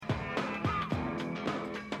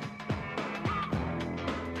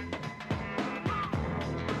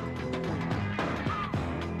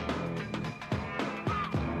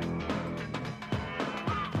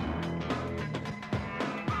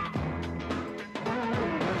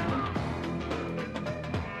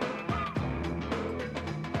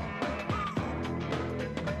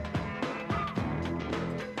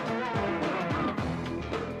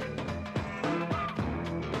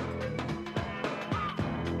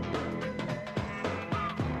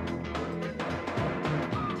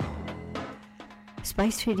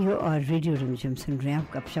Spice radio और radio रिमझिम सुन रहे हैं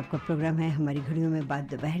आप। गप शप का प्रोग्राम है। हमारी घड़ियों में बाद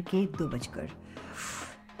दोपहर के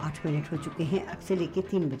 2:08 हो चुके हैं। अब से लेके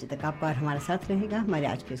 3 बजे तक आपका और हमारा साथ रहेगा हमारे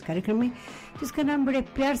आज के इस कार्यक्रम में, जिसका नाम बड़े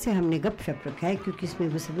प्यार से हमने गप शप रखा है, क्योंकि इसमें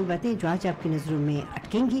वो सभी बातें जो आज आपकी नजरों में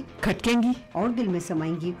अटकेंगी, खटकेंगी और दिल में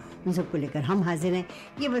समाएंगी, उन सबको लेकर हम हाजिर हैं,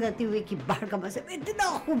 ये बताते हुए कि बाहर का मौसम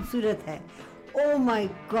इतना खूबसूरत है। Oh my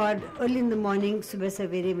God, early in the morning, सुबह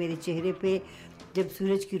सवेरे मेरे चेहरे पे जब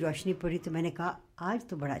सूरज की रोशनी पड़ी तो मैंने कहा आज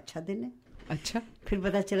तो बड़ा अच्छा दिन है। अच्छा, फिर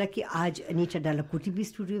पता चला कि आज अनीता डालाकोटी भी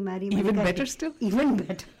स्टूडियो में आ रही है। Even better still, even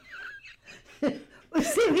better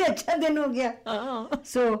उससे भी अच्छा दिन हो गया।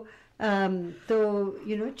 तो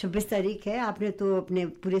 26 तारीख है। आपने तो अपने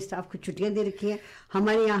पूरे स्टाफ को छुट्टियां दे रखी हैं।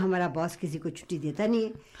 हमारे यहाँ हमारा बॉस किसी को छुट्टी देता नहीं है।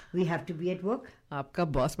 We have to be at work. आपका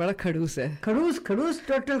बॉस बड़ा खड़ूस है। खड़ूस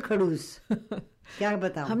टोटल खड़ूस। क्या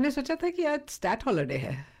बताऊं, हमने सोचा था कि आज स्टैट हॉलिडे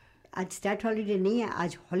है। आज स्टैट हॉलिडे नहीं है,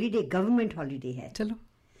 आज हॉलिडे, गवर्नमेंट हॉलिडे है। चलो,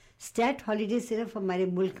 स्टैट हॉलिडे सिर्फ हमारे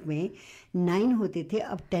मुल्क में 9 होते थे,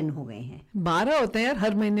 अब 10 हो गए हैं। 12 होते हैं यार,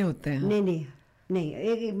 हर महीने होते हैं। नहीं,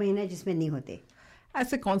 एक महीना जिसमें नहीं होते।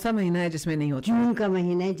 ऐसे कौन सा महीना है जिसमें नहीं होता? जून का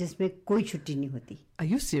महीना है जिसमें कोई छुट्टी नहीं होती। Are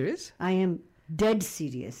you serious? I am dead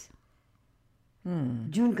serious.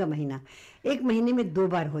 जून का महीना एक महीने में 2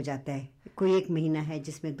 बार हो जाता है। कोई एक महीना है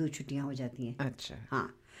जिसमें 2 छुट्टियां हो जाती हैं। अच्छा,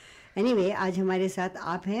 हाँ। एनीवे, आज हमारे साथ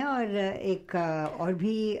आप हैं और एक और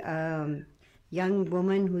भी young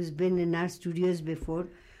woman who is been in our studios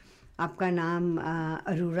before. आपका नाम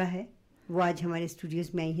अरोरा है। वो आज हमारे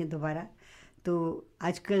स्टूडियोज में आई हैं दोबारा। तो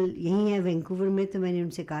आजकल यही है वैंकूवर में, तो मैंने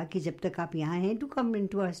उनसे कहा कि जब तक आप यहाँ हैं, do come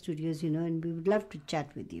into our studios, you know, and we would love to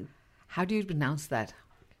chat with you. How do you pronounce that?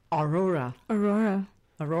 Aurora.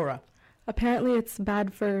 Aurora. Apparently it's bad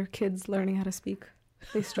for kids learning how to speak.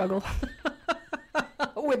 They struggle.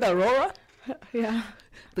 With Aurora? Yeah.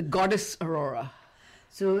 The goddess Aurora.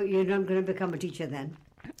 So you're not going to become a teacher then?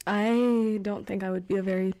 I don't think I would be a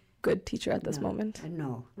very good teacher at this moment. No,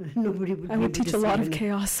 nobody would. I would teach a lot of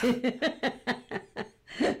chaos.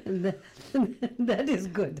 That is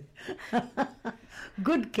good.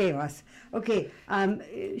 Good chaos. Okay,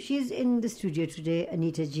 she's in the studio today,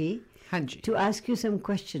 Anita ji, Hanji, to ask you some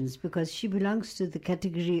questions, because she belongs to the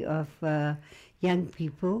category of young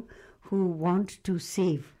people who want to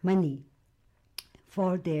save money for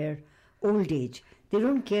their old age. They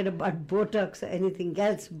don't care about Botox or anything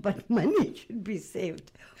else, but money should be saved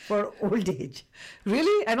for old age.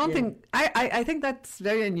 Really? I don't think... I think that's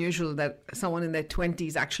very unusual that someone in their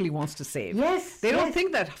 20s actually wants to save. Yes. They don't think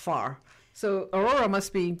that far. So Aurora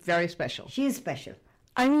must be very special. She is special.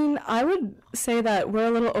 I mean, I would say that we're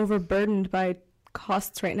a little overburdened by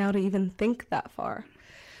costs right now to even think that far.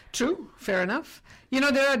 True. Fair enough. You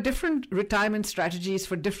know, there are different retirement strategies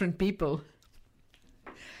for different people.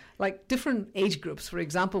 Like different age groups. For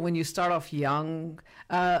example, when you start off young,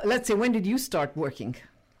 let's say, when did you start working?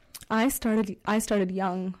 I started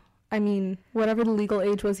young. I mean, whatever the legal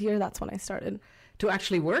age was here, that's when I started. To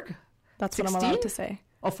actually work? That's 16? what I'm allowed to say.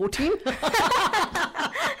 Or 14?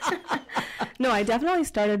 No, I definitely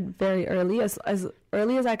started very early. As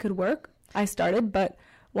early as I could work, I started. But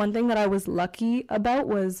one thing that I was lucky about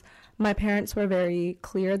was my parents were very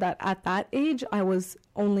clear that at that age, I was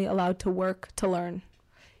only allowed to work to learn.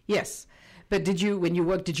 Yes. But when you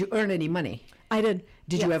worked, did you earn any money? I did.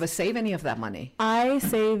 Did yes. you ever save any of that money? I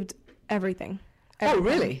saved everything. Oh,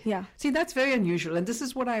 really? Yeah. See, that's very unusual. And this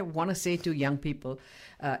is what I want to say to young people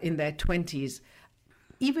in their 20s.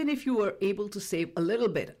 Even if you were able to save a little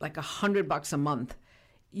bit, like $100 a month,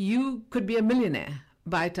 you could be a millionaire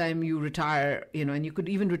by the time you retire, you know, and you could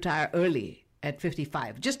even retire early at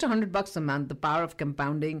 55. Just $100 a month, the power of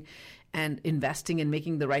compounding and investing and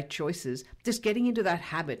making the right choices, just getting into that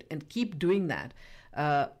habit and keep doing that,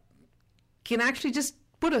 can actually just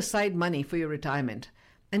put aside money for your retirement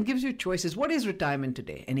and gives you choices. What is retirement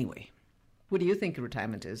today anyway? What do you think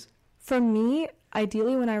retirement is? For me,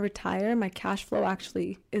 ideally when I retire, my cash flow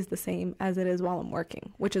actually is the same as it is while I'm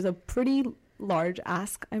working, which is a pretty large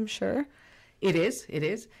ask, I'm sure. It is.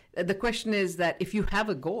 The question is that if you have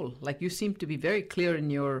a goal, like you seem to be very clear in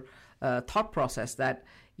your thought process that,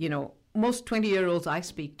 you know, most 20-year-olds I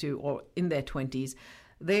speak to, or in their 20s,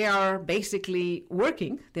 they are basically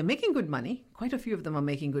working. They're making good money. Quite a few of them are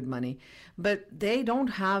making good money. But they don't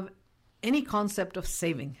have any concept of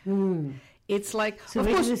saving. It's like... So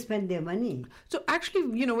where do they spend their money? So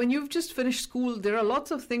actually, you know, when you've just finished school, there are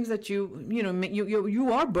lots of things that you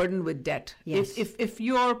are burdened with debt. Yes. If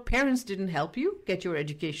your parents didn't help you get your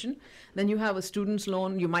education, then you have a student's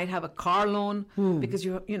loan. You might have a car loan because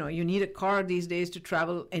you need a car these days to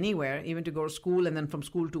travel anywhere, even to go to school and then from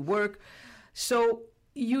school to work. So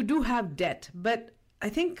you do have debt. But I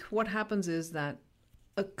think what happens is that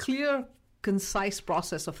a clear, concise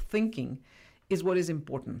process of thinking is what is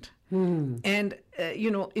important. And,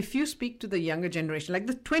 if you speak to the younger generation, like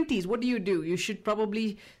the 20s, what do? You should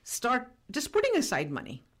probably start just putting aside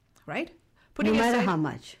money, right? No matter how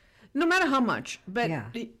much. No matter how much. But, Yeah.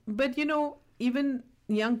 but even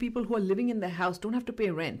young people who are living in their house don't have to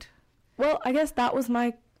pay rent. Well, I guess that was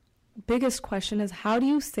my biggest question is how do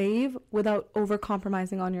you save without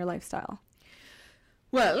over-compromising on your lifestyle?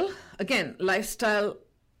 Well, again, lifestyle.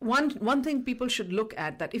 One thing people should look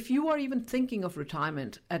at, that if you are even thinking of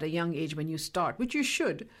retirement at a young age when you start, which you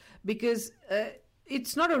should, because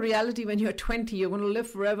it's not a reality when you're 20, you're going to live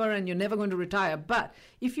forever and you're never going to retire. But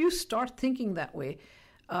if you start thinking that way,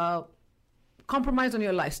 compromise on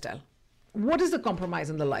your lifestyle. What is the compromise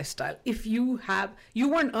in the lifestyle? If you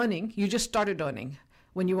weren't earning, you just started earning.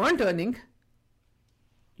 When you weren't earning,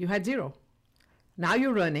 you had zero. Now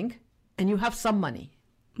you're earning and you have some money.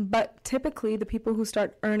 But typically the people who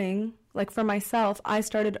start earning, like for myself, I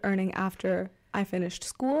started earning after I finished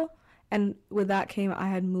school. And with that came, I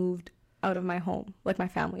had moved out of my home, like my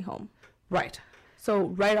family home. Right. So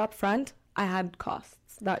right up front, I had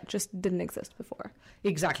costs that just didn't exist before.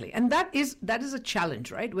 Exactly. And that is a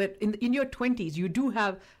challenge, right? Where in your 20s, you do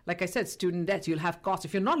have, like I said, student debts. You'll have costs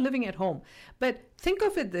if you're not living at home. But think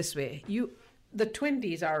of it this way. The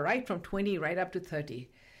 20s are right from 20 right up to 30.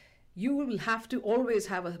 You will have to always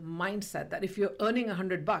have a mindset that if you're earning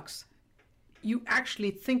 $100, you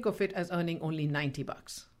actually think of it as earning only $90.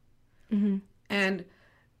 Mm-hmm. And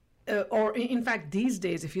or in fact, these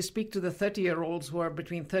days, if you speak to the 30-year-olds who are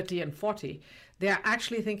between 30 and 40, they are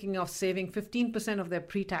actually thinking of saving 15% of their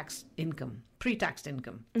pre-taxed income,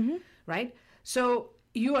 Mm-hmm. right? So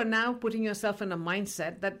you are now putting yourself in a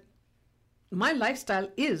mindset that my lifestyle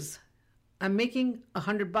is, I'm making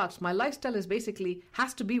 $100. My lifestyle is basically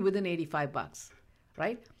has to be within $85,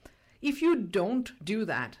 right? If you don't do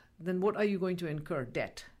that, then what are you going to incur?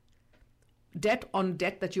 Debt on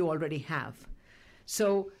debt that you already have.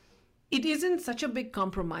 So it isn't such a big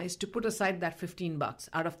compromise to put aside that $15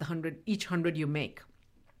 out of the 100, each 100 you make.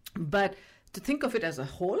 But to think of it as a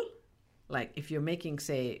whole, like if you're making,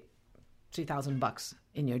 say, $3,000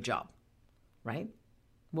 in your job, right?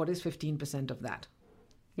 What is 15% of that?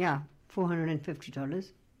 Yeah,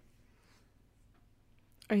 $450.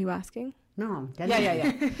 Are you asking? No, I'm telling you.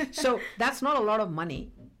 Yeah. So that's not a lot of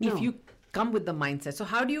money No. if you come with the mindset. So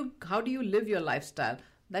how do you live your lifestyle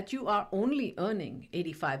that you are only earning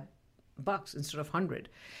 $85 instead of 100?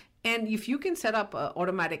 And if you can set up an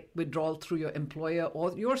automatic withdrawal through your employer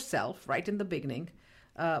or yourself right in the beginning.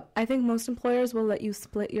 I think most employers will let you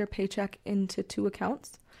split your paycheck into two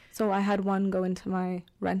accounts. So I had one go into my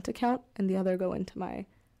rent account and the other go into my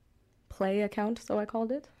play account, so I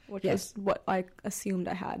called it, which Yes. is what I assumed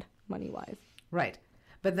I had money-wise. Right.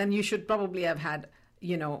 But then you should probably have had,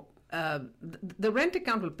 the rent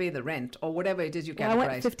account will pay the rent or whatever it is you Well, I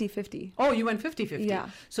categorize. went 50-50. Oh, you went 50-50. Yeah.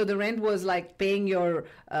 So the rent was like paying your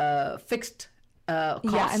fixed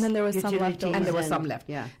costs. Yeah, and then there was some left Utilities over. And there was and- some left.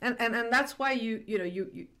 yeah. And that's why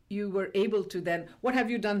you were able to then, what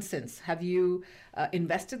have you done since? Have you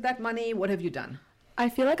invested that money? What have you done? I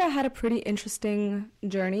feel like I had a pretty interesting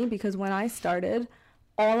journey because when I started,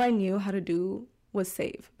 all I knew how to do was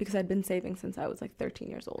save because I'd been saving since I was like 13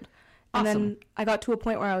 years old. And Awesome. then I got to a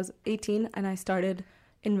point where I was 18 and I started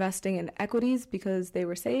investing in equities because they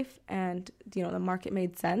were safe and, the market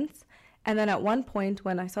made sense. And then at one point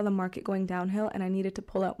when I saw the market going downhill and I needed to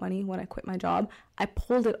pull out money when I quit my job, I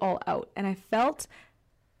pulled it all out. And I felt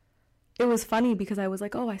it was funny because I was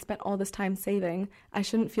like, oh, I spent all this time saving. I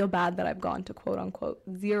shouldn't feel bad that I've gone to quote unquote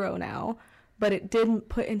zero now. But it did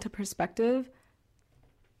put into perspective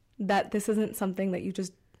that this isn't something that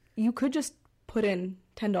you could just put in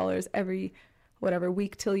 $10 every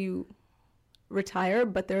week till you retire,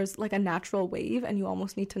 but there's like a natural wave and you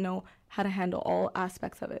almost need to know how to handle all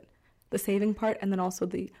aspects of it. The saving part and then also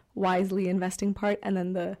the wisely investing part and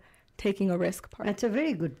then the taking a risk part. That's a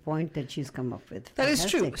very good point that she's come up with. That is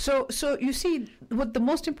true. Fantastic. So you see, what the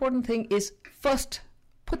most important thing is first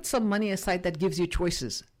put some money aside that gives you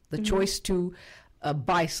choices. The choice to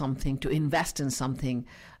buy something, to invest in something,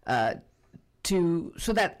 so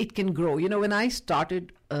that it can grow. When I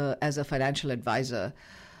started as a financial advisor,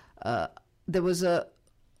 there was a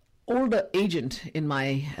older agent in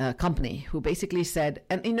my company who basically said,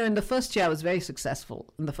 and in the first year I was very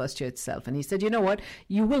successful in the first year itself, and he said, you know what,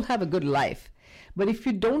 you will have a good life, but if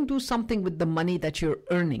you don't do something with the money that you're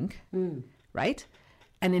earning, right,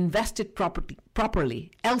 and invest it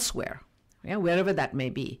properly elsewhere, wherever that may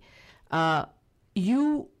be,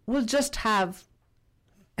 you will just have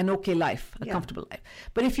an okay life, a comfortable life.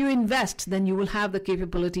 But if you invest, then you will have the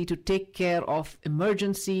capability to take care of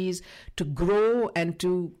emergencies, to grow, and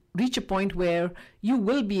to reach a point where you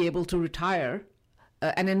will be able to retire.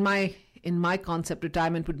 And in my concept,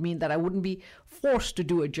 retirement would mean that I wouldn't be forced to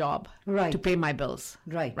do a job to pay my bills.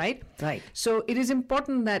 Right. So it is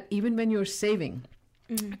important that even when you're saving,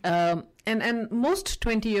 and most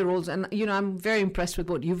 20-year-olds, and I'm very impressed with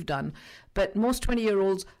what you've done, but most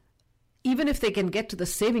 20-year-olds, even if they can get to the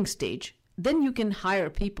saving stage, then you can hire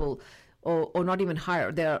people, or not even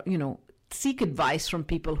hire. Seek advice from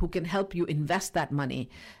people who can help you invest that money,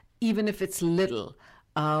 even if it's little,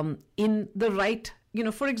 in the right.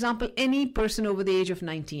 For example, any person over the age of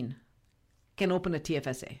 19 can open a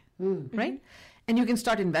TFSA, right? And you can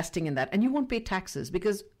start investing in that, and you won't pay taxes,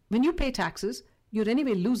 because when you pay taxes, you're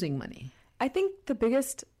anyway losing money. I think the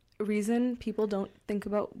biggest reason people don't think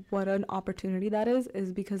about what an opportunity that is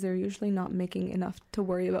because they're usually not making enough to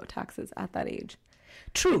worry about taxes at that age.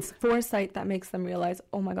 True. It's foresight that makes them realize,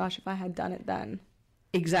 oh my gosh, if I had done it then.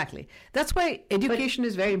 Exactly. That's why education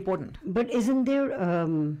is very important. But isn't there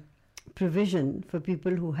provision for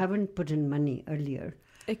people who haven't put in money earlier?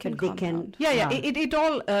 It can they compound.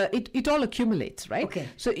 It all accumulates, right? Okay.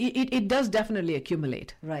 So it does definitely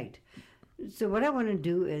accumulate. Right. So what I want to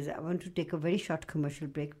do is I want to take a very short commercial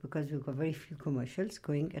break, because we've got very few commercials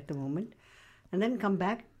going at the moment, and then come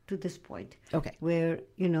back to this point. Okay. Where,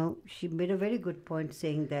 she made a very good point,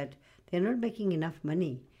 saying that they're not making enough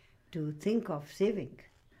money to think of saving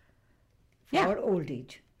for old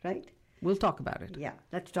age, right? We'll talk about it. Yeah,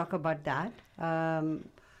 let's talk about that. And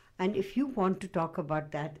if you want to talk about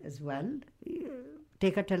that as well,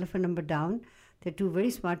 take our telephone number down. There are two very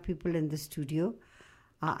smart people in the studio,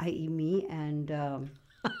 i.e. me and... and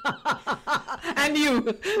you.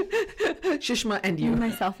 Shishma and you.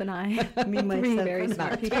 Myself and I. Me, myself, Three very and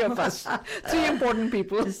smart I. people. Three of us. Three important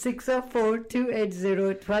people.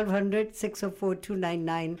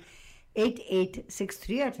 604-280-1200,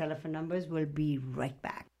 604-299-8863. Our telephone numbers. Will be right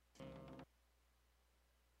back.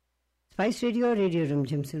 Spice radio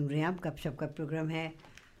रिमझिम सुन रहे हैं आप. गप शप का programme है.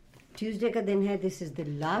 Tuesday का दिन है. This is the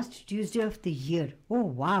last Tuesday of the year.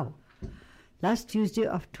 Oh wow, last Tuesday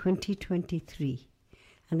of 2023,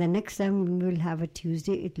 and the next time we will have a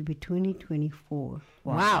Tuesday, it will be 2024.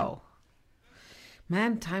 Wow.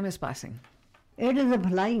 Man, time is passing. It is a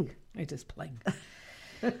flying. It is flying.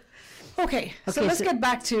 Okay, so let's get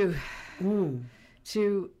back to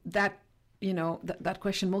that. That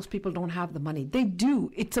question. Most people don't have the money. They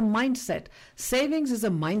do. It's a mindset. Savings is a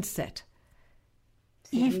mindset.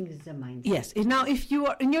 Savings is a mindset. Yes. Now, if you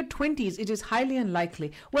are in your 20s, it is highly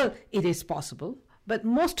unlikely. Well, it is possible, but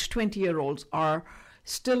most 20-year-olds are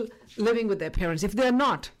still living with their parents. If they're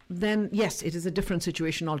not, then yes, it is a different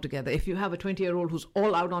situation altogether. If you have a 20-year-old who's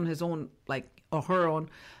all out on his own, or her own,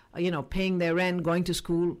 paying their rent, going to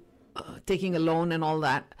school, taking a loan and all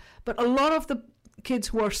that. But a lot of the kids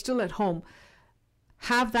who are still at home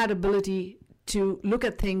have that ability to look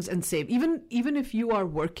at things and save, even if you are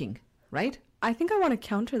working, right? I think I want to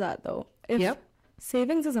counter that, though. If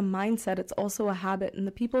savings is a mindset, it's also a habit, and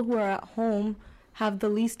the people who are at home have the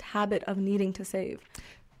least habit of needing to save.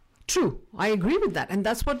 True. I agree with that. And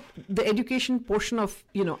that's what the education portion of,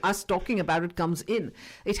 us talking about it comes in.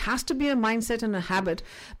 It has to be a mindset and a habit,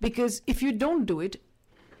 because if you don't do it,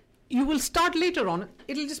 you will start later on.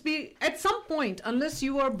 It'll just be at some point, unless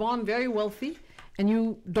you are born very wealthy and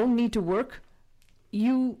you don't need to work.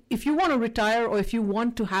 If you want to retire, or if you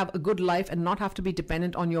want to have a good life and not have to be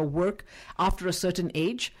dependent on your work after a certain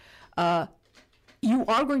age, you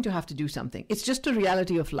are going to have to do something. It's just a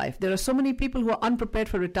reality of life. There are so many people who are unprepared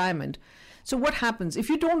for retirement. So what happens if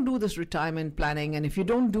you don't do this retirement planning, and if you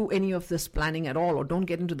don't do any of this planning at all, or don't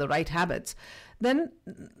get into the right habits, then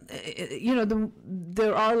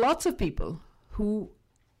there are lots of people who,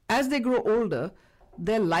 as they grow older,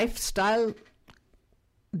 their lifestyle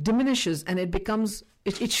diminishes, and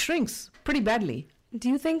it shrinks pretty badly. Do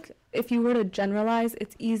you think, if you were to generalize,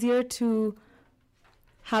 it's easier to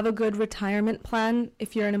have a good retirement plan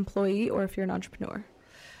if you're an employee or if you're an entrepreneur?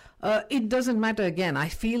 It doesn't matter. Again, I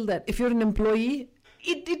feel that if you're an employee,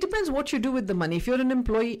 it depends what you do with the money. If you're an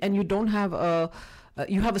employee and you don't have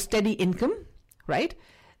you have a steady income, right,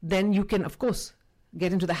 then you can, of course,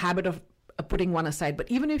 get into the habit of putting one aside.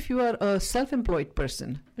 But even if you are a self-employed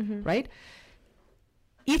person, right,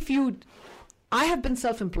 I have been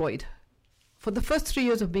self-employed. For the first 3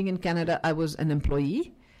 years of being in Canada, I was an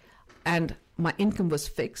employee, and my income was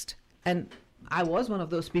fixed. And I was one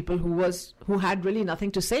of those people who had really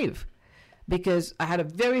nothing to save, because I had a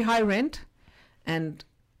very high rent, and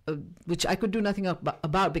which I could do nothing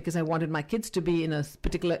about because I wanted my kids to be in a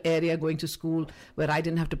particular area going to school where I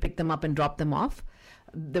didn't have to pick them up and drop them off.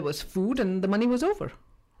 There was food and the money was over,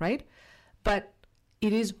 right? But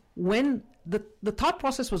it is when the thought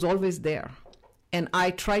process was always there. And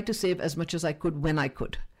I tried to save as much as I could when I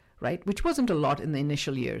could, right? Which wasn't a lot in the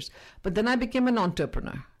initial years. But then I became an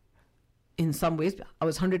entrepreneur. In some ways, I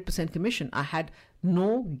was 100% commission. I had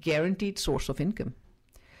no guaranteed source of income.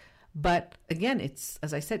 But again, it's,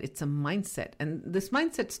 as I said, it's a mindset. And this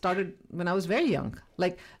mindset started when I was very young.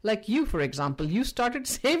 Like you, for example, you started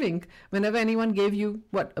saving whenever anyone gave you,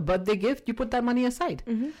 a birthday gift, you put that money aside.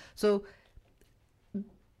 Mm-hmm. So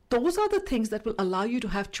those are the things that will allow you to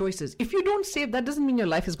have choices. If you don't save, that doesn't mean your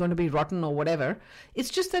life is going to be rotten or whatever. It's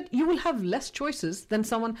just that you will have less choices than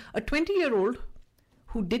a 20-year-old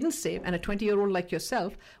who didn't save, and a 20-year-old like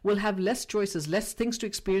yourself will have less choices, less things to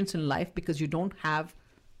experience in life because you don't have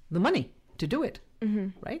the money to do it,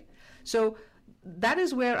 right? So that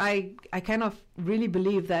is where I kind of really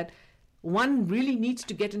believe that one really needs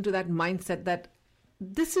to get into that mindset that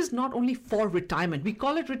this is not only for retirement. We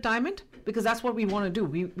call it retirement because that's what we want to do.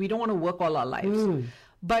 We don't want to work all our lives.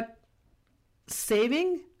 But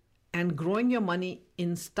saving and growing your money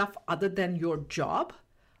in stuff other than your job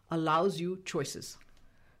allows you choices.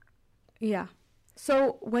 Yeah.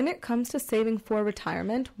 So when it comes to saving for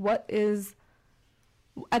retirement,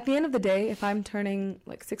 at the end of the day, if I'm turning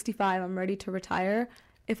 65, I'm ready to retire.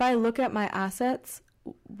 If I look at my assets,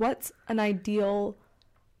 what's an ideal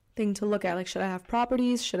thing to look at? Should I have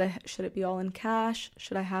properties? Should it be all in cash?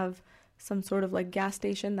 Should I have some sort of gas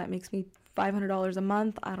station that makes me $500 a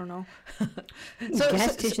month? I don't know.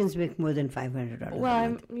 Gas stations make more than $500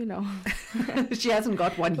 well, a month. She hasn't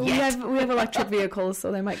got one yet. We have electric vehicles,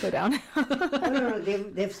 so they might go down. No.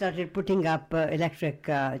 They've started putting up electric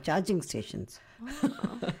charging stations.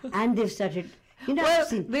 Oh. And they've started... they've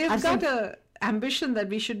got an ambition that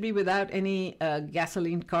we should be without any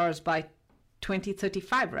gasoline cars by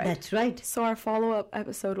 2035, right? That's right. So our follow-up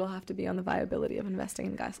episode will have to be on the viability of investing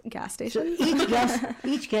in gas stations. So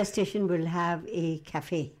each gas station will have a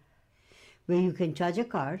cafe where you can charge a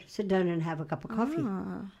car, sit down and have a cup of coffee.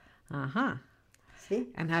 See?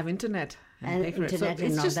 And have internet. And pay for internet it. So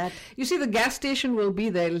and all just, that. You see, the gas station will be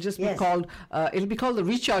there. It'll just be called. It'll be called the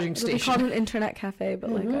recharging station. It'll be called an internet cafe, but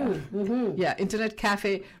yeah, internet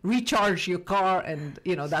cafe. Recharge your car, and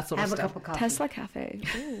that sort have of stuff. Have a cup of coffee. Tesla cafe.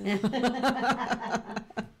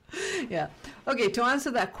 Yeah. Okay. To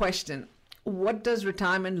answer that question, what does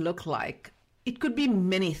retirement look like? It could be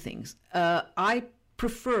many things. I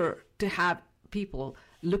prefer to have people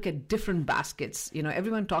look at different baskets.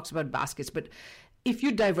 Everyone talks about baskets, but if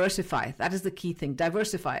you diversify, that is the key thing.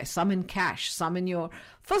 Diversify, some in cash, some in your...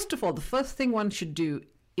 First of all, the first thing one should do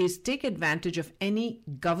is take advantage of any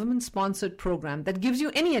government-sponsored program that gives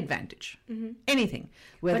you any advantage. Anything.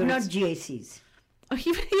 But not GICs.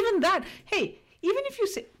 Even that. Hey, even if you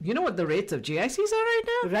say... You know what the rates of GICs are right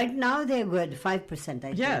now? Right now, they're good. 5%, I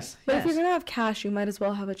think. Yes. But if you're going to have cash, you might as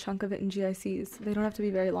well have a chunk of it in GICs. They don't have to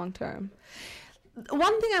be very long-term.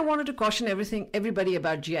 One thing I wanted to caution everybody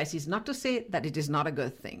about GICs, not to say that it is not a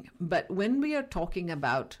good thing, but when we are talking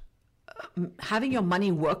about having your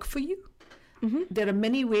money work for you, there are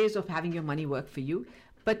many ways of having your money work for you,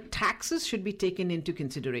 but taxes should be taken into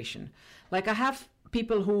consideration. I have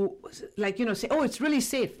people who say, oh, it's really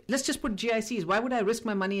safe. Let's just put GICs. Why would I risk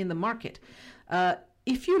my money in the market?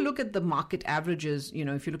 If you look at the market averages,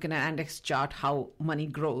 if you look at an index chart, how money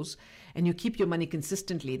grows, and you keep your money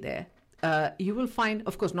consistently there, you will find,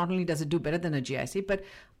 of course, not only does it do better than a GIC, but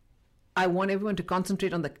I want everyone to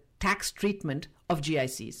concentrate on the tax treatment of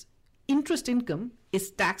GICs. Interest income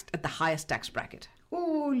is taxed at the highest tax bracket.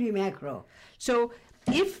 Holy macro. So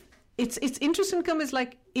if it's interest income is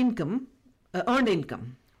like income, earned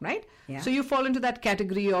income, right? Yeah. So you fall into that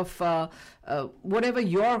category of whatever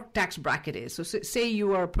your tax bracket is. So say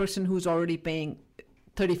you are a person who's already paying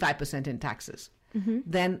 35% in taxes.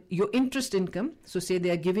 Then your interest income, so say they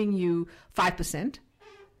are giving you 5%.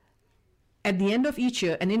 At the end of each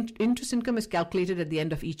year, and interest income is calculated at the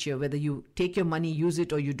end of each year, whether you take your money, use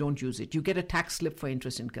it, or you don't use it. You get a tax slip for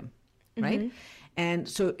interest income, right? And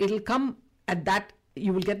so it'll come at that,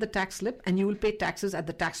 you will get the tax slip, and you will pay taxes at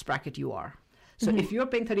the tax bracket you are. So if you're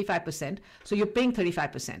paying 35%, so you're paying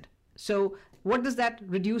 35%. So what does that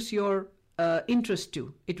reduce your interest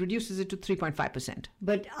to? It reduces it to 3.5%.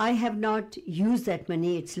 But I have not used that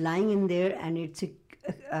money. It's lying in there, and it's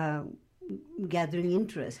gathering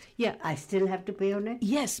interest. Yeah. I still have to pay on it?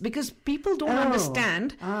 Yes, because people don't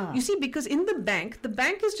understand. You see, because in the bank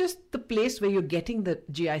is just the place where you're getting the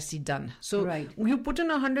GIC done. So you put in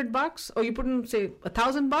 $100 or you put in, say,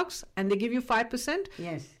 $1,000 and they give you 5%.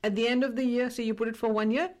 Yes. At the end of the year, say you put it for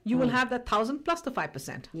 1 year, you will have that 1,000 plus the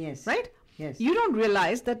 5%. Yes. Right? Yes. You don't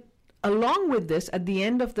realize that along with this, at the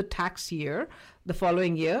end of the tax year, the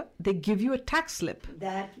following year, they give you a tax slip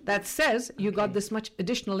that says you got this much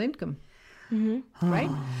additional income. Right?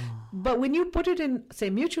 But when you put it in, say,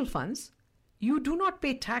 mutual funds, you do not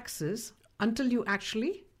pay taxes until you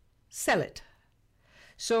actually sell it.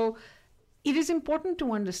 So it is important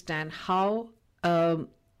to understand how, and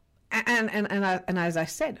as I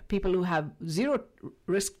said, people who have zero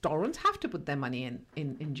risk tolerance have to put their money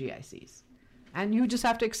in GICs. And you just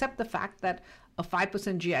have to accept the fact that a 5%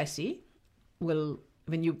 GIC it'll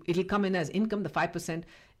come in as income, the 5%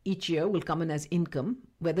 each year will come in as income,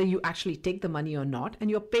 whether you actually take the money or not, and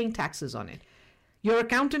you're paying taxes on it. Your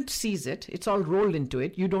accountant sees it, it's all rolled into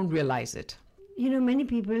it, you don't realize it. Many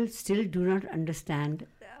people still do not understand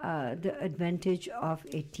the advantage of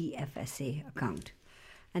a TFSA account.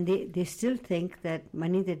 And they still think that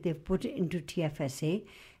money that they've put into TFSA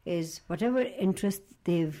is whatever interest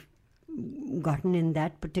they've gotten in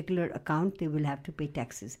that particular account, they will have to pay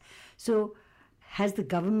taxes. So has the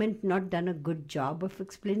government not done a good job of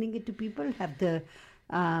explaining it to people? Have the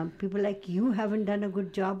people like you haven't done a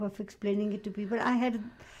good job of explaining it to people? I had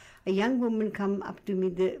a young woman come up to me.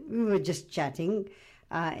 We were just chatting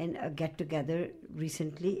in a get-together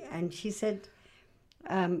recently, and she said,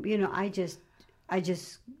 I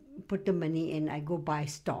just put the money in, I go buy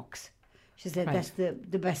stocks. She said, that's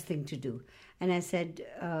the best thing to do. And I said,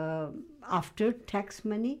 after tax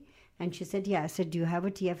money? And she said, yeah. I said, do you have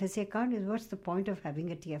a TFSA account? What's the point of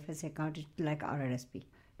having a TFSA account? It's like RRSP.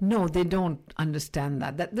 No, they don't understand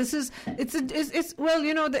that. The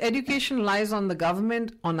education lies on the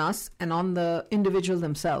government, on us, and on the individual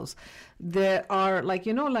themselves. There are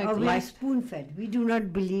we are spoon-fed. We do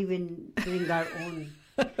not believe in doing our own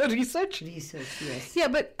research. Yes. Yeah,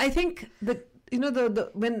 but I think that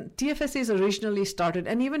when TFSAs originally started,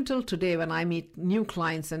 and even till today, when I meet new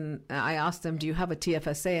clients and I ask them, do you have a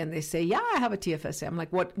TFSA? And they say, yeah, I have a TFSA. I'm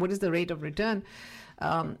like, what is the rate of return?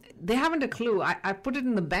 They haven't a clue. I put it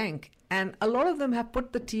in the bank, and a lot of them have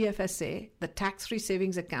put the TFSA, the tax-free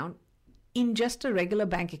savings account, in just a regular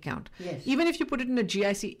bank account. Yes. Even if you put it in a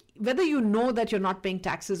GIC, whether you know that you're not paying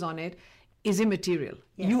taxes on it is immaterial.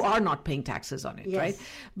 Yes. You are not paying taxes on it, yes. right?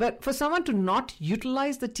 But for someone to not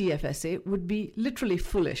utilize the TFSA would be literally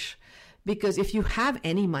foolish, because if you have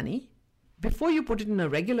any money, before you put it in a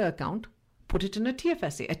regular account, put it in a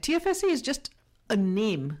TFSA. A TFSA is just a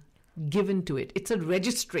name given to it. It's a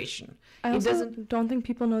registration. I also don't think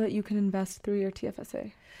people know that you can invest through your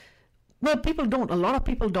TFSA. Well, people don't. A lot of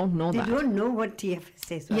people don't know that. They don't know what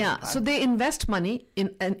TFSA is. Yeah, so they invest money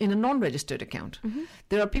in a non-registered account. Mm-hmm.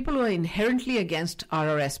 There are people who are inherently against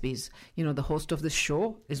RRSPs. The host of this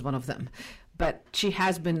show is one of them. But she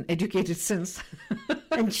has been educated since.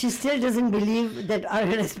 And she still doesn't believe that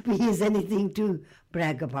RRSP is anything to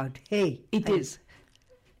brag about. Hey. It is.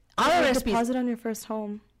 RRSP deposit on your first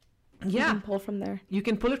home. Yeah. You can pull from there. You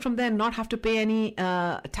can pull it from there and not have to pay any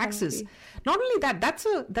taxes. Not only that, that's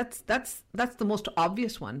the most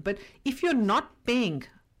obvious one. But if you're not paying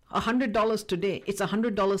 $100 today, it's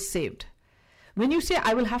 $100 saved. When you say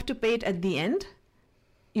I will have to pay it at the end,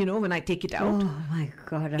 when I take it out. Oh my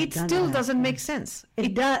God! It still doesn't make sense.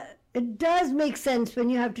 It does make sense when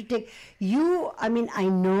you have to take I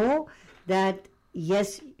know that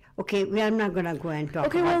yes. Okay, I'm not going to go and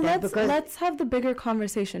talk about that. Okay, let's have the bigger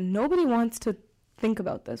conversation. Nobody wants to think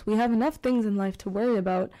about this. We have enough things in life to worry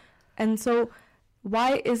about. And so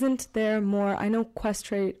why isn't there more? I know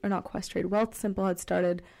Wealth Simple had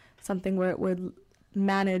started something where it would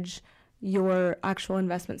manage your actual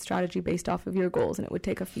investment strategy based off of your goals, and it would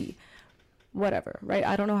take a fee. Whatever, right?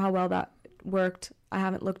 I don't know how well that worked. I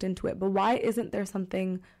haven't looked into it. But why isn't there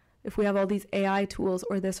something, if we have all these AI tools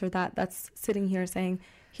or this or that, that's sitting here saying,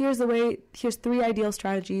 here's 3 ideal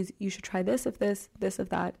strategies. You should try this, if this of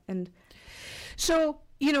that. And so,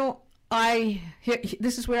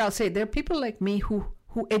 this is where I'll say there are people like me who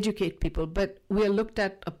educate people, but we are looked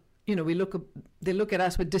at, they look at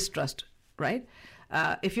us with distrust, right?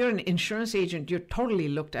 If you're an insurance agent, you're totally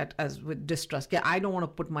looked at as with distrust. Yeah, I don't want to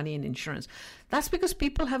put money in insurance. That's because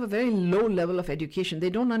people have a very low level of education. They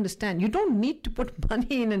don't understand. You don't need to put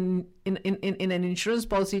money in an insurance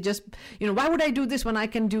policy. Just why would I do this when I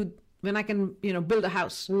can build a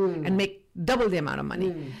house and make double the amount of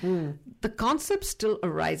money? The concept still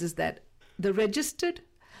arises that the registered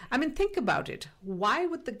I mean, think about it. Why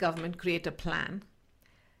would the government create a plan,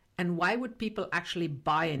 and why would people actually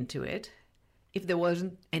buy into it if there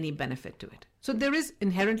wasn't any benefit to it? So there is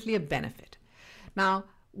inherently a benefit. Now,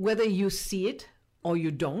 whether you see it or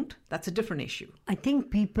you don't, that's a different issue. I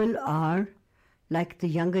think people are like the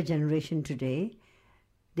younger generation today.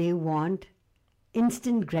 They want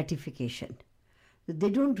instant gratification. They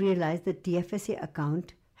don't realize that the FSA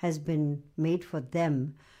account has been made for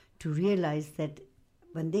them to realize that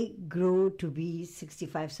when they grow to be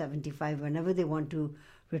 65, 75, whenever they want to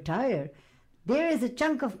retire, there is a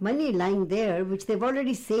chunk of money lying there which they've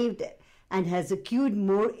already saved and has accrued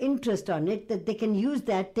more interest on it, that they can use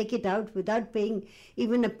that, take it out without paying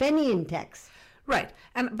even a penny in tax. Right.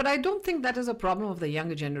 But I don't think that is a problem of the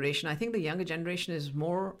younger generation. I think the younger generation is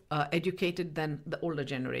more educated than the older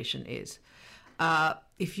generation is.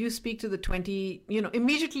 If you speak to the 20,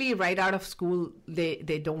 immediately right out of school,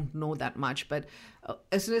 they don't know that much. But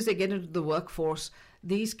as soon as they get into the workforce,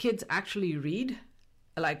 these kids actually read.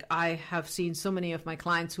 Like, I have seen so many of my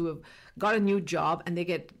clients who have got a new job and they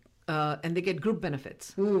get group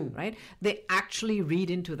benefits, right? They actually read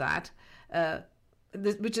into that,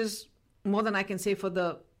 which is more than I can say for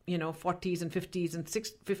the 40s and 50s and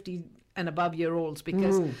 50 and above year olds,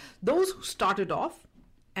 because those who started off,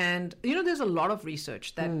 and there's a lot of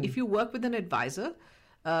research that if you work with an advisor,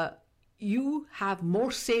 you have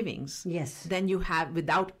more savings than you have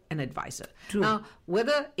without an advisor. True. Now,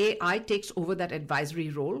 whether AI takes over that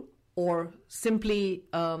advisory role or simply,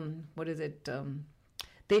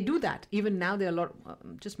 they do that. Even now, there are a lot.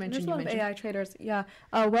 Just mentioned. There's a lot of AI traders. Yeah,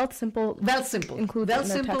 Wealthsimple. Includes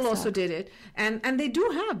Wealthsimple also did it, and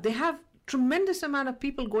they have tremendous amount of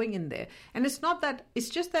people going in there. And it's not that. It's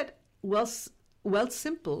just that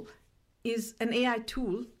Wealthsimple is an AI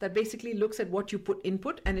tool that basically looks at what you put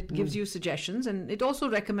input, and it gives you suggestions, and it also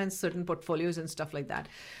recommends certain portfolios and stuff like that.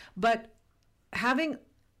 But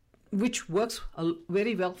which works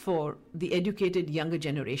very well for the educated younger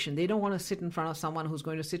generation. They don't want to sit in front of someone who's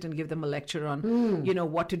going to sit and give them a lecture on,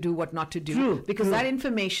 what to do, what not to do. Because that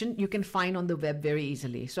information you can find on the web very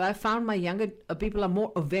easily. So I found my younger people are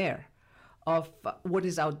more aware of what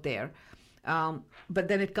is out there. But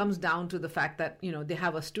then it comes down to the fact that, they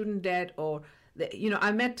have a student debt, or,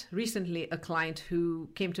 I met recently a client who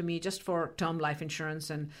came to me just for term life insurance,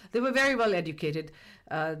 and they were very well educated.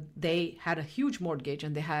 They had a huge mortgage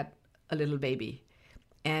and they had a little baby,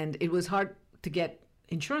 and it was hard to get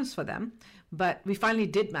insurance for them, but we finally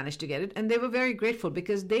did manage to get it, and they were very grateful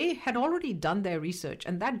because they had already done their research.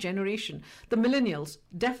 And that generation, the millennials,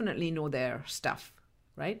 definitely know their stuff,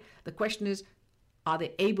 right? The question is, are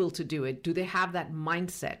they able to do it? Do they have that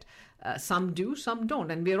mindset? Some do, some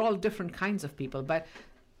don't, and we're all different kinds of people, but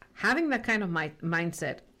having that kind of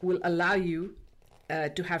mindset will allow you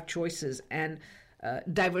to have choices and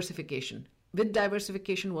diversification. With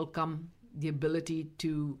diversification will come the ability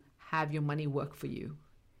to have your money work for you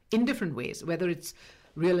in different ways, whether it's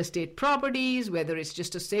real estate properties, whether it's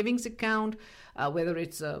just a savings account, whether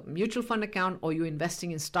it's a mutual fund account, or you're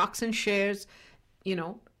investing in stocks and shares.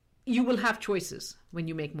 You will have choices when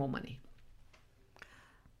you make more money.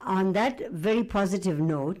 On that very positive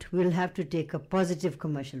note, we'll have to take a positive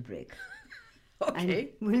commercial break. Okay.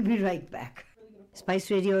 And we'll be right back.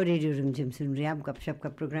 Spice Radio, Radio Rimjim सुन रहे हैं आप. Gup Shup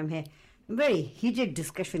का program है. Very heated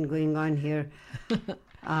discussion going on here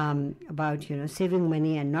about saving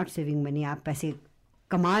money and not saving money. आप पैसे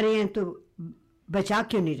कमा रहे हैं तो बचा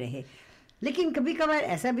क्यों नहीं रहे? लेकिन कभी कभार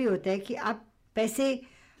ऐसा भी होता है कि आप पैसे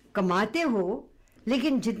कमाते हो,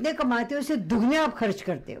 लेकिन जितने कमाते हो उससे दुगने आप खर्च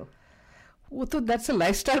करते हो. That's a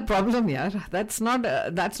lifestyle problem, yaar. That's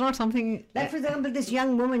not something. Like, for example, this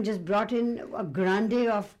young woman just brought in a grande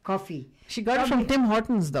of coffee. She got it from Tim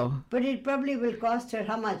Hortons, though. But it probably will cost her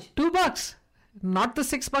how much? $2, not the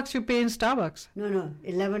 $6 you pay in Starbucks. No,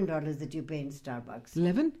 $11 that you pay in Starbucks.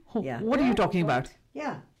 11? Yeah. What are you talking about?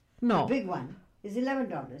 Yeah. No. The big one is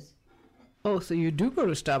 $11. Oh, so you do go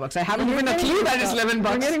to Starbucks. I haven't even a clue that it's $11.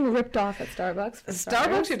 You're getting ripped off at Starbucks.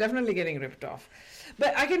 Starbucks, you're definitely getting ripped off.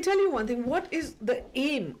 But I can tell you one thing. What is the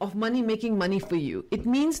aim of making money for you? It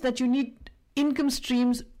means that you need income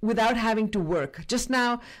streams without having to work. Just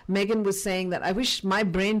now, Megan was saying that I wish my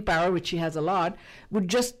brain power, which she has a lot, would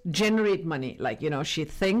just generate money. Like, she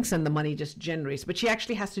thinks and the money just generates. But she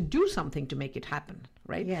actually has to do something to make it happen,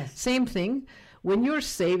 right? Yes. Same thing. When you're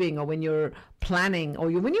saving or when you're planning or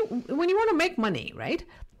when you want to make money, right?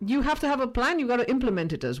 You have to have a plan. You got to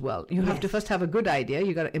implement it as well. You have to first have a good idea.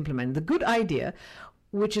 You got to implement the good idea,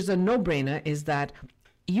 which is a no-brainer, is that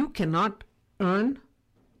you cannot earn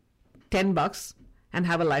 $10 and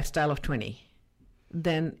have a lifestyle of 20.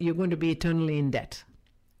 Then you're going to be eternally in debt,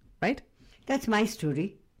 right? That's my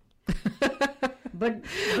story. But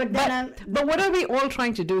then But what are we all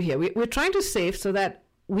trying to do here? We're trying to save so that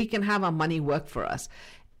we can have our money work for us.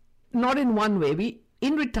 Not in one way.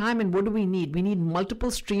 In retirement, what do we need? We need multiple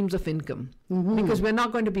streams of income because we're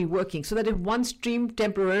not going to be working. So that if one stream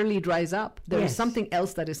temporarily dries up, there is something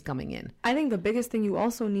else that is coming in. I think the biggest thing you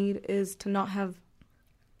also need is to not have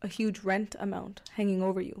a huge rent amount hanging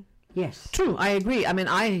over you. Yes. True, I agree. I mean,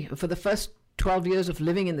 for the first 12 years of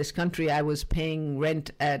living in this country, I was paying rent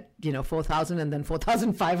at, $4,000 and then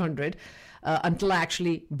 $4,500 until I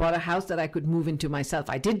actually bought a house that I could move into myself.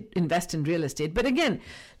 I did invest in real estate. But again,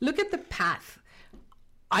 look at the path.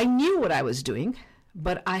 I knew what I was doing,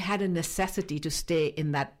 but I had a necessity to stay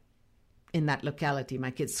in that locality.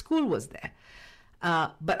 My kids' school was there.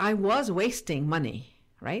 But I was wasting money,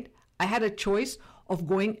 right? I had a choice of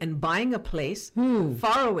going and buying a place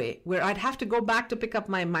far away where I'd have to go back to pick up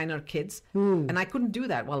my minor kids. And I couldn't do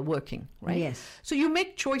that while working, right? Yes. So you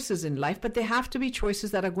make choices in life, but they have to be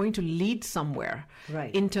choices that are going to lead somewhere.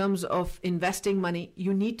 Right. In terms of investing money,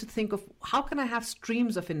 you need to think of how can I have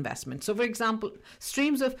streams of investment? So for example,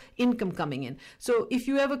 streams of income coming in. So if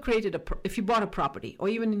you ever if you bought a property or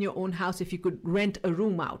even in your own house, if you could rent a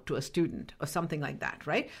room out to a student or something like that,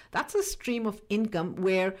 right? That's a stream of income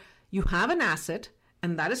where you have an asset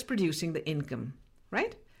and that is producing the income,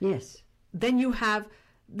 right? Yes. Then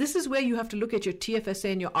this is where you have to look at your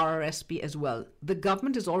TFSA and your RRSP as well. The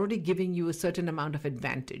government is already giving you a certain amount of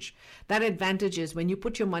advantage. That advantage is when you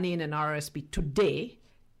put your money in an RRSP today,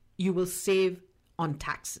 you will save on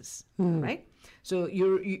taxes, right? So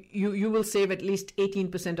you will save at least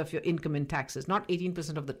 18% of your income in taxes, not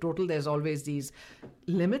 18% of the total. There's always these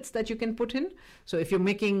limits that you can put in. So if you're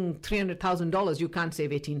making $300,000, you can't save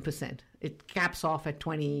 18%. It caps off at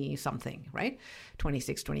 20 something, right?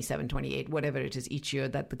 26, 27, 28, whatever it is each year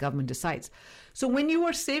that the government decides. So when you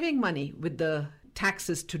are saving money with the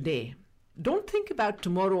taxes today, don't think about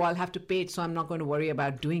tomorrow I'll have to pay it, so I'm not going to worry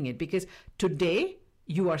about doing it, because today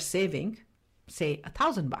you are saving, say,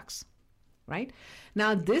 $1,000. Right?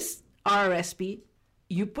 Now, this RRSP,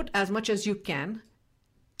 you put as much as you can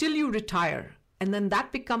till you retire. And then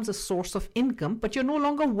that becomes a source of income, but you're no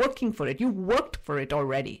longer working for it. You worked for it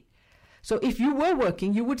already. So if you were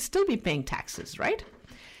working, you would still be paying taxes, right?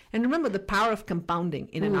 And remember the power of compounding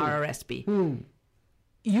in an RRSP.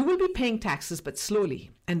 You will be paying taxes, but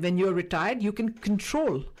slowly. And when you're retired, you can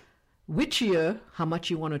control which year, how much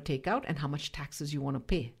you want to take out and how much taxes you want to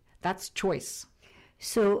pay. That's choice.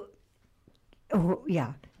 So,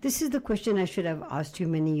 yeah, this is the question I should have asked you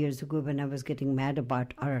many years ago when I was getting mad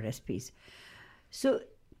about RRSPs. So,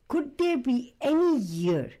 could there be any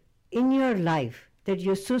year in your life that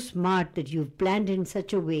you're so smart that you've planned in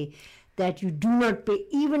such a way that you do not pay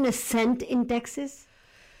even a cent in taxes?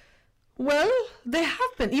 Well, there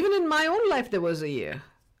have been. Even in my own life, there was a year.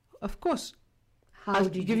 Of course. How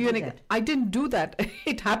did you do that? I didn't do that.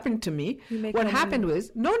 It happened to me. What happened was,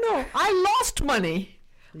 I lost money.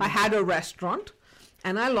 I had a restaurant,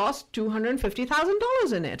 and I lost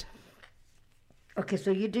 $250,000 in it. Okay, so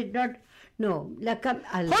you did not. No, like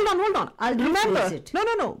hold on. I'll remember. It.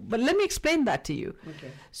 No. But let me explain that to you.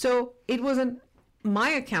 Okay. So it was my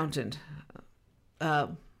accountant,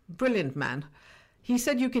 brilliant man. He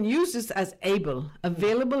said you can use this as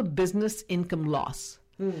available business income loss,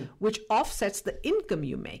 which offsets the income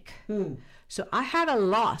you make. So I had a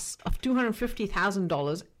loss of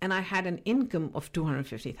 $250,000 and I had an income of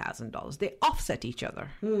 $250,000. They offset each other.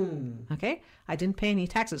 Okay? I didn't pay any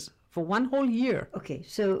taxes for one whole year. Okay,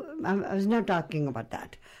 so I was not talking about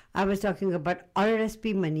that. I was talking about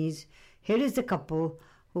RRSP monies. Here is the couple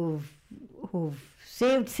who've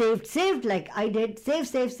saved like I did.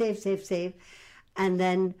 Save. And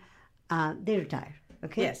then they retire.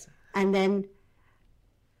 Okay? Yes. And then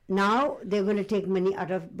now they're going to take money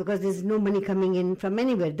out of, because there's no money coming in from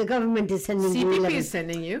anywhere. The government is sending you. CPP is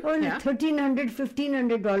sending you. Oh, yeah. $1,300,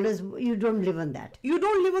 $1,500. You don't live on that. You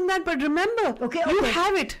don't live on that, but remember, you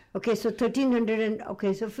have it. Okay, so $1,300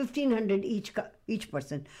 and so $1,500 each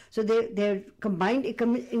person. So their combined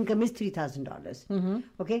income is $3,000.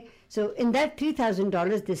 Okay, so in that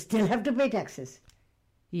 $3,000, they still have to pay taxes.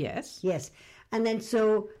 Yes. And then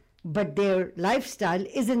but their lifestyle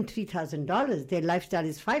isn't $3,000. Their lifestyle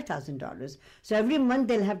is $5,000. So every month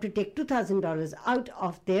they'll have to take $2,000 out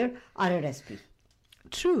of their RRSP.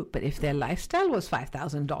 True, but if their lifestyle was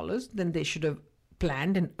 $5,000, then they should have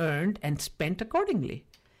planned and earned and spent accordingly.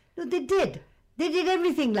 No, they did. They did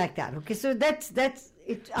everything like that. Okay, so that's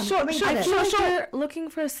it. So you're looking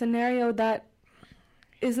for a scenario that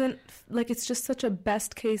isn't like, it's just such a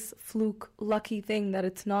best case fluke lucky thing that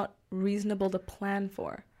it's not reasonable to plan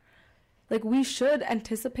for. like, we should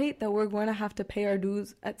anticipate that we're going to have to pay our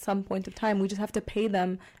dues at some point of time. We just have to pay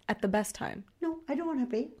them at the best time. No, I don't want to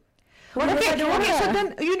pay. Okay, so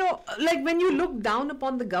then, like when you look down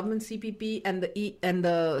upon the government CPP and the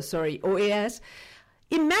OAS,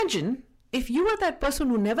 imagine if you were that person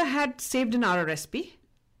who never had saved an RRSP,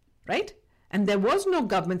 right? And there was no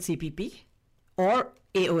government CPP or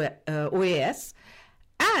OAS,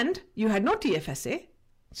 and you had no TFSA.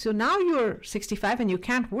 So now you're 65 and you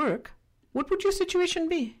can't work. What would your situation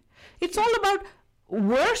be? It's all about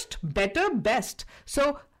worst, better, best.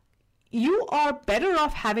 So you are better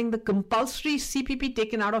off having the compulsory CPP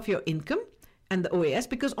taken out of your income and the OAS,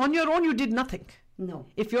 because on your own you did nothing. No.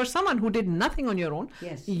 If you're someone who did nothing on your own,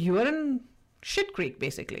 yes, you're in shit creek,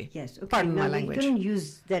 basically. Yes. Okay. Pardon now, my language. You couldn't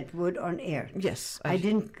use that word on air. Yes. I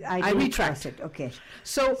didn't retract it. Okay.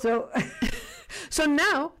 So so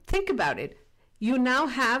now think about it. You now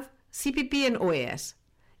have CPP and OAS.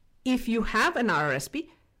 If you have an RRSP,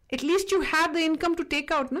 at least you have the income to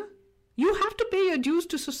take out, no? You have to pay your dues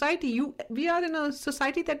to society. We are in a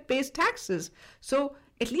society that pays taxes. So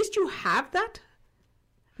at least you have that.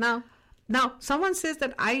 Now someone says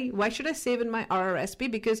that why should I save in my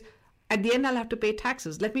RRSP? Because at the end I'll have to pay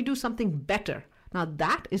taxes. Let me do something better. Now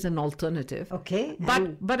that is an alternative. Okay.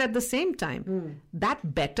 But at the same time,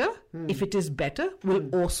 that better, if it is better, will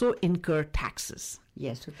also incur taxes.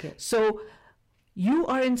 Yes, okay. So you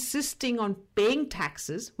are insisting on paying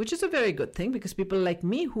taxes, which is a very good thing, because people like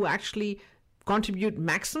me who actually contribute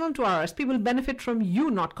maximum to RRSP will benefit from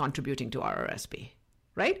you not contributing to RRSP,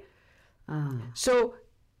 right? So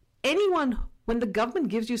anyone, when the government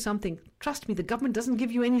gives you something, trust me, the government doesn't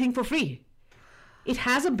give you anything for free. It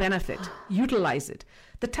has a benefit. Utilize it.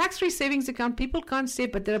 The tax-free savings account, people can't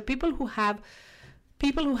save, but there are people who have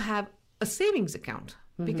a savings account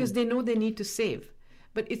because they know they need to save.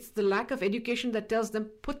 But it's the lack of education that tells them,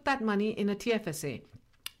 put that money in a TFSA.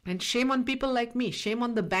 And shame on people like me, shame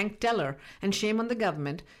on the bank teller, and shame on the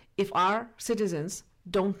government if our citizens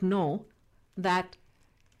don't know that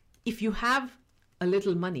if you have a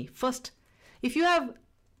little money, first, if you have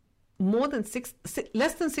less than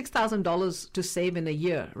 $6,000 to save in a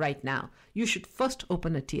year right now, you should first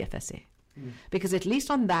open a TFSA. Because at least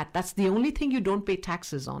on that's the only thing you don't pay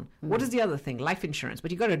taxes on. What is the other thing? Life insurance. But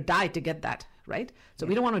you got to die to get that, right? So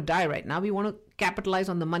we don't want to die right now. We want to capitalize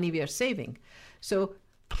on the money we are saving. So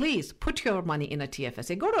please put your money in a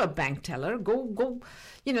TFSA. Go to a bank teller. Go.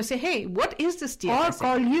 Say, hey, what is this TFSA? Or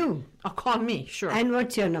call you. Or call me, sure. And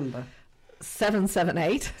what's your number?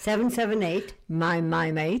 778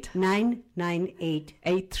 998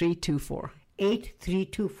 8324.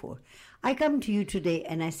 8324. I come to you today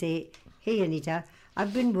and I say, hey, Anita,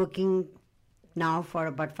 I've been working now for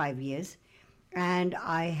about 5 years, and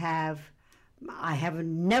I have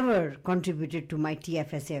never contributed to my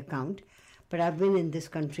TFSA account, but I've been in this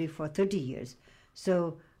country for 30 years.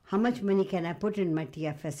 So how much money can I put in my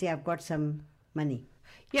TFSA? I've got some money.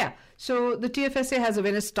 Yeah. So the TFSA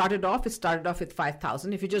when it started off with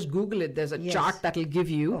 5,000. If you just Google it, there's a chart that'll give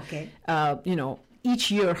you,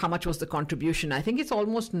 each year how much was the contribution. I think it's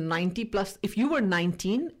almost 90 plus. If you were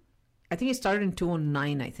 19, I think it started in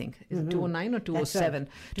 2009, I think. Is it 2009 or 2007? Right.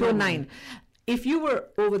 2009. If you were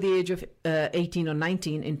over the age of 18 or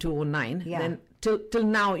 19 in 2009, then till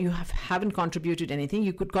now you haven't contributed anything.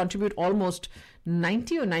 You could contribute almost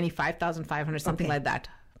 90 or 95,500, something like that.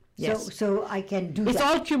 Yes. So I can do it's that.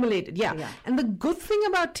 all accumulated, yeah. And the good thing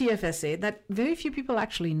about TFSA that very few people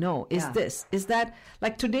actually know is is that,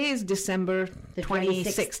 like, today is December the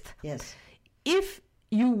 26th. Yes. If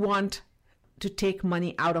you want to take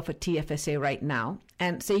money out of a TFSA right now,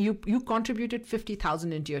 and say you contributed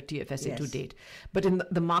 50,000 into your TFSA to date, but in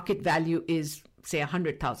the market value is, say,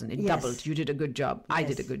 100,000. It doubled. You did a good job. I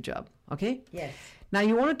did a good job. Okay? Yes. Now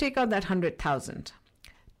you want to take out that 100,000.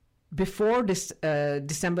 Before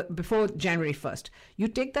before January 1st, you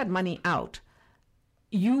take that money out,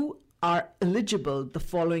 you are eligible the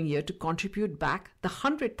following year to contribute back the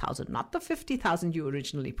 100,000, not the 50,000 you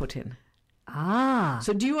originally put in.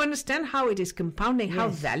 So do you understand how it is compounding, how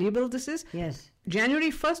valuable this is? Yes. January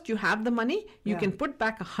 1st, you have the money, you can put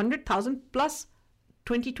back 100,000 plus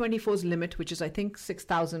 2024's limit, which is, I think,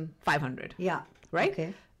 6,500. Yeah. Right?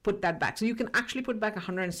 Okay. Put that back. So you can actually put back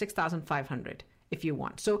 106,500. If you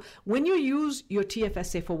want. So when you use your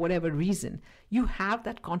TFSA for whatever reason, you have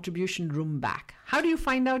that contribution room back. How do you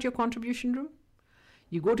find out your contribution room?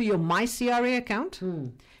 You go to your My CRA account.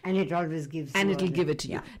 And it always gives and it'll give it to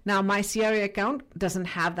you. Now, My CRA account doesn't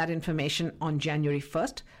have that information on January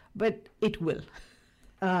 1st, but it will.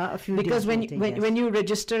 A few because days when later, when, yes. when you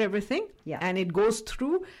register everything Yeah. and it goes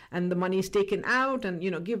through and the money is taken out, and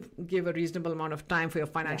give a reasonable amount of time for your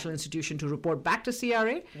financial institution to report back to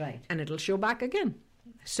CRA, Right. and it'll show back again.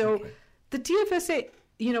 So the TFSA,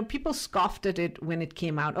 people scoffed at it when it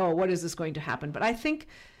came out. Oh, what is this going to happen? But I think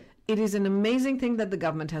it is an amazing thing that the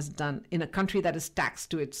government has done in a country that is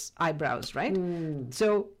taxed to its eyebrows, right?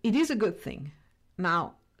 So it is a good thing.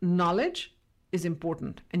 Now, knowledge is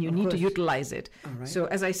important, and you Of need to course. utilize it. All right. So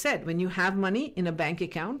as I said, when you have money in a bank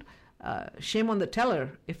account, shame on the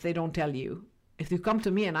teller if they don't tell you. If you come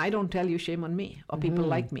to me and I don't tell you, shame on me, or people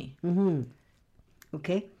like me.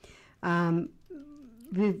 Okay.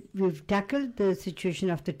 We've tackled the situation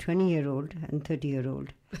of the 20-year-old and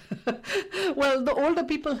 30-year-old. Well, the older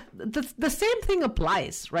people, the same thing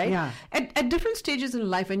applies, right? Yeah. At different stages in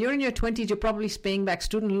life, when you're in your 20s, you're probably paying back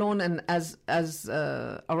student loan, and as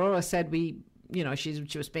Aurora said,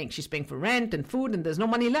 she's paying for rent and food, and there's no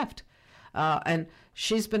money left. And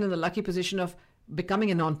she's been in the lucky position of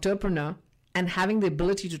becoming an entrepreneur and having the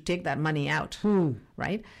ability to take that money out,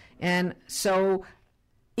 right? And so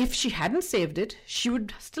if she hadn't saved it, she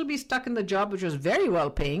would still be stuck in the job, which was very well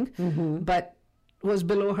paying, but was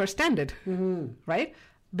below her standard, right?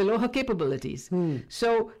 Below her capabilities.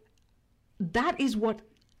 So that is what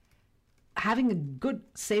having a good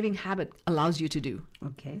saving habit allows you to do.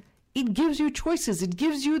 Okay. It gives you choices. It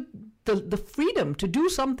gives you the freedom to do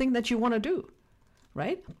something that you want to do,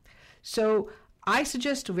 right? So I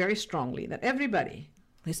suggest very strongly that everybody,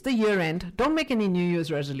 it's the year end, don't make any New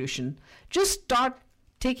Year's resolution. Just start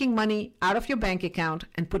taking money out of your bank account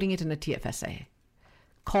and putting it in a TFSA.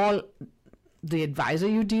 Call the advisor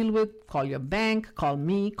you deal with, call your bank, call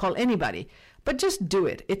me, call anybody. But just do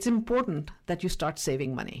it. It's important that you start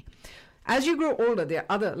saving money. As you grow older, there are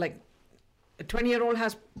other, like a 20-year-old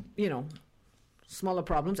has, smaller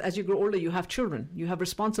problems. As you grow older, you have children, you have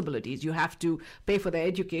responsibilities, you have to pay for their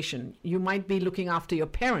education. You might be looking after your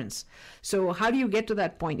parents. So how do you get to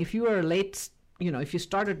that point? If you are late, if you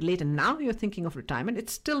started late and now you're thinking of retirement,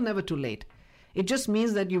 it's still never too late. It just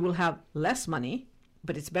means that you will have less money,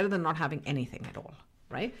 but it's better than not having anything at all,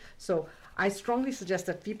 right? So I strongly suggest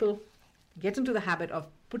that people get into the habit of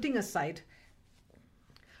putting aside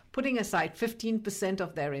 15%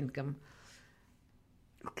 of their income.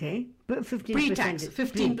 Okay. But 15% Pre-tax,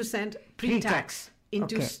 15% pre-tax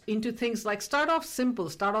into things like, start off simple,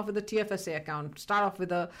 start off with a TFSA account, start off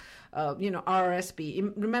with a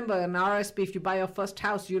RRSP. Remember, an RRSP, if you buy your first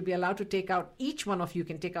house, you'll be allowed to take out, each one of you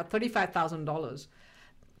can take out $35,000.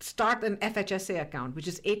 Start an FHSA account, which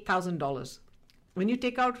is $8,000. When you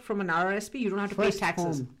take out from an RRSP, you don't have to pay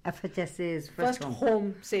taxes. Home. FHSA is First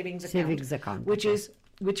home savings account, which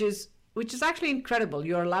is actually incredible.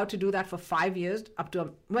 You're allowed to do that for 5 years up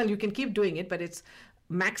to, you can keep doing it, but it's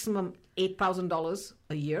maximum $8,000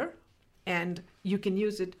 a year, and you can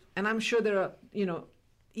use it. And I'm sure there are,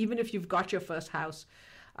 even if you've got your first house,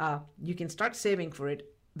 you can start saving for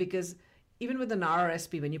it, because even with an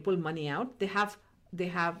RRSP, when you pull money out,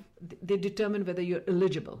 they determine whether you're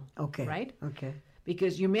eligible. Okay. Right? Okay.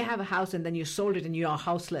 Because you may have a house and then you sold it and you are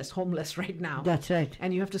homeless right now. That's right.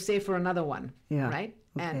 And you have to save for another one. Yeah. Right?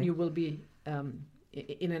 Okay. And you will be,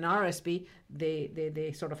 in an RSP,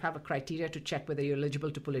 they sort of have a criteria to check whether you're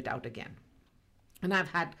eligible to pull it out again. And I've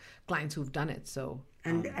had clients who've done it. So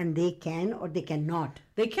And they can or they cannot.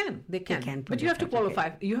 They can. can But pull you have it to out,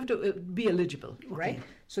 qualify. You have to be eligible, right?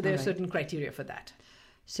 So there are All right. certain criteria for that.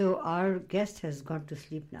 So our guest has gone to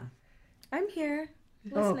sleep now. I'm here.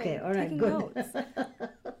 Listening, Okay, all right, taking good. notes.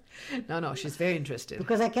 No, she's very interested.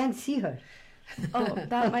 Because I can't see her. Oh,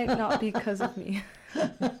 that might not be because of me.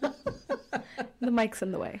 The mic's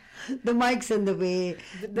in the way. The mic's in the way.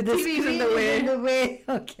 The TV's in screen the way. is in the way.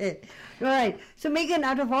 Okay. Right. So Megan,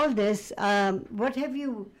 out of all this, what have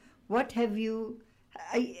you,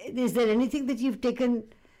 is there anything that you've taken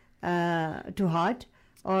to heart,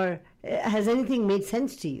 or has anything made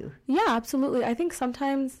sense to you? Yeah, absolutely. I think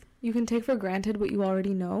sometimes you can take for granted what you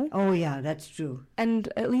already know. Oh yeah, that's true. And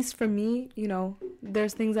at least for me,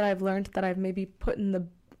 there's things that I've learned that I've maybe put in the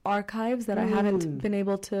archives that I haven't been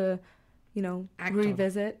able to, Act on.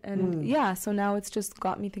 revisit. And so now it's just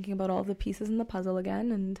got me thinking about all the pieces in the puzzle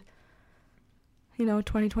again. And,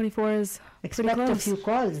 2024 is Expect pretty a close. few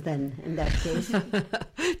calls then, in that case.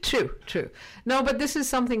 True. No, but this is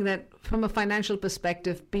something that, from a financial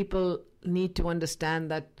perspective, people need to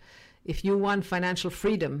understand that if you want financial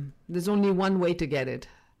freedom, there's only one way to get it,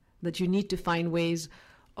 that you need to find ways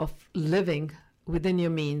of living within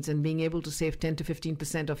your means and being able to save 10 to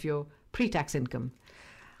 15% of your pre-tax income.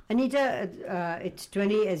 Anita, it's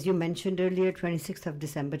as you mentioned earlier, 26th of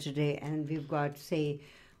December today, and we've got, say,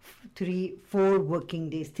 3 working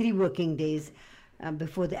days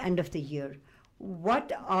before the end of the year.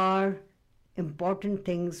 What are important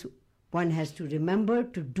things one has to remember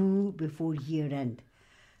to do before year end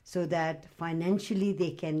so that financially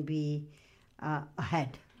they can be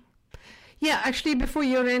ahead? Yeah, actually, before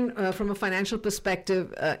year end, from a financial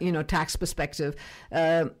perspective, tax perspective,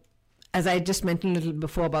 as I just mentioned a little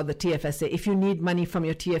before about the TFSA, if you need money from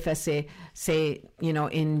your TFSA, say,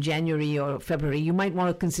 in January or February, you might want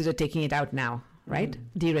to consider taking it out now, right?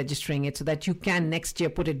 Deregistering it so that you can next year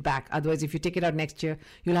put it back. Otherwise, if you take it out next year,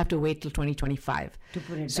 you'll have to wait till 2025 to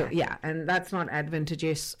put it back. Yeah, and that's not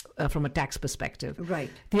advantageous from a tax perspective. Right.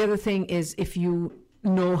 The other thing is if you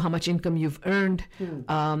know how much income you've earned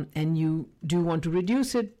and you do want to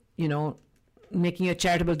reduce it, making your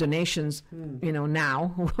charitable donations,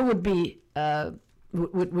 now would be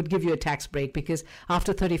would give you a tax break, because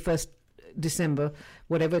after 31st December,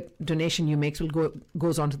 whatever donation you make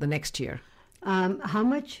goes on to the next year. How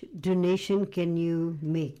much donation can you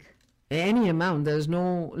make? Any amount. There's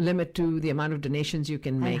no limit to the amount of donations you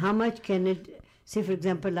can make. And how much can it? Say, for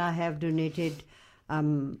example, I have donated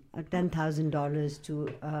 $10,000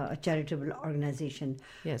 to a charitable organization.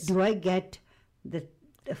 Yes. Do I get the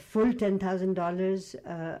full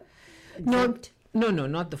 $10,000? No,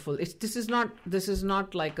 not the full. This is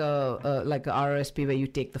not like a RRSP where you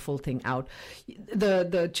take the full thing out.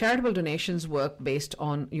 The charitable donations work based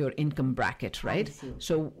on your income bracket, right?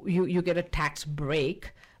 So you get a tax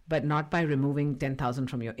break, but not by removing 10,000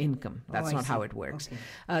 from your income. That's not how it works.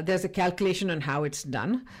 Okay. There's a calculation on how it's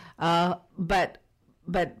done, but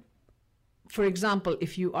for example,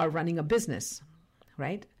 if you are running a business,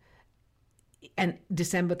 right? And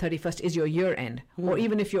December 31st is your year end, or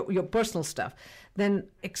even if your personal stuff, then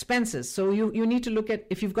expenses. So you need to look at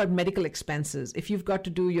if you've got medical expenses, if you've got to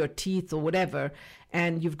do your teeth or whatever,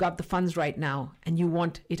 and you've got the funds right now and you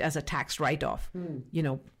want it as a tax write-off,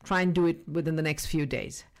 try and do it within the next few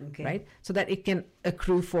days, right? So that it can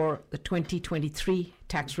accrue for the 2023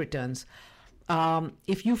 tax returns.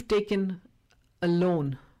 If you've taken a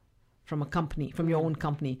loan from a company, from your own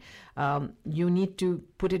company, you need to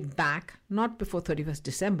put it back, not before 31st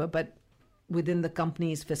December, but within the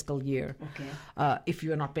company's fiscal year, if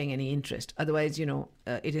you are not paying any interest. Otherwise,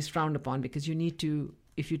 it is frowned upon, because you need to,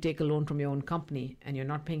 if you take a loan from your own company and you're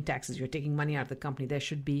not paying taxes, you're taking money out of the company, there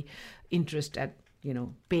should be interest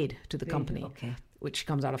paid to the company, which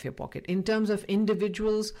comes out of your pocket. In terms of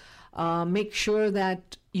individuals, make sure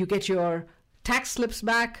that you get your tax slips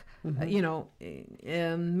back.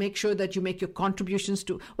 Make sure that you make your contributions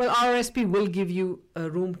to. Well, RRSP will give you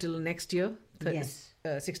room till next year.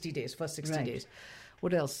 60 days, first 60 days.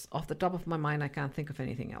 What else? Off the top of my mind, I can't think of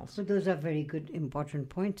anything else. So those are very good, important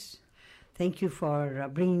points. Thank you for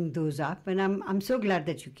bringing those up, and I'm so glad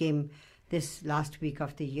that you came this last week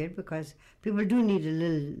of the year, because people do need a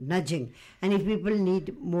little nudging, and if people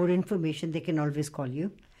need more information, they can always call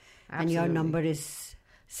you. Absolutely. And your number is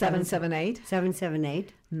 778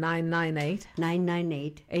 998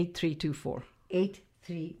 8324.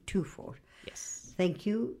 8324. Yes. Thank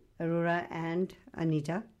you, Aurora and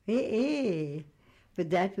Anita. Hey. With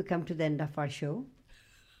that, we come to the end of our show.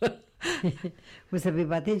 वो सभी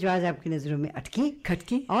बातें जो आज आपकी नजरों में अटकी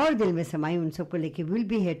खटकी और दिल में समाई, उन सबको लेके we'll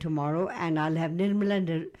be here tomorrow, and I'll have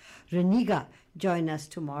Nirmala Raniga join us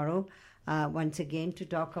tomorrow once again to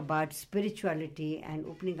talk about spirituality and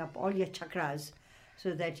opening up all your chakras,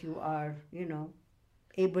 so that you are,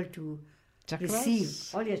 able to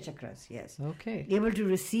receive all your chakras. Yes. Okay. Able to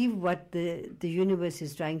receive what the universe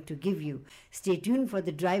is trying to give you. Stay tuned for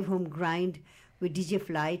the Drive Home Grind with DJ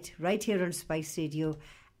Flight right here on Spice Radio,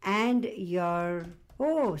 and your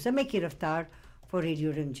Samay Ki Raftar for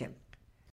Radio Rimjim.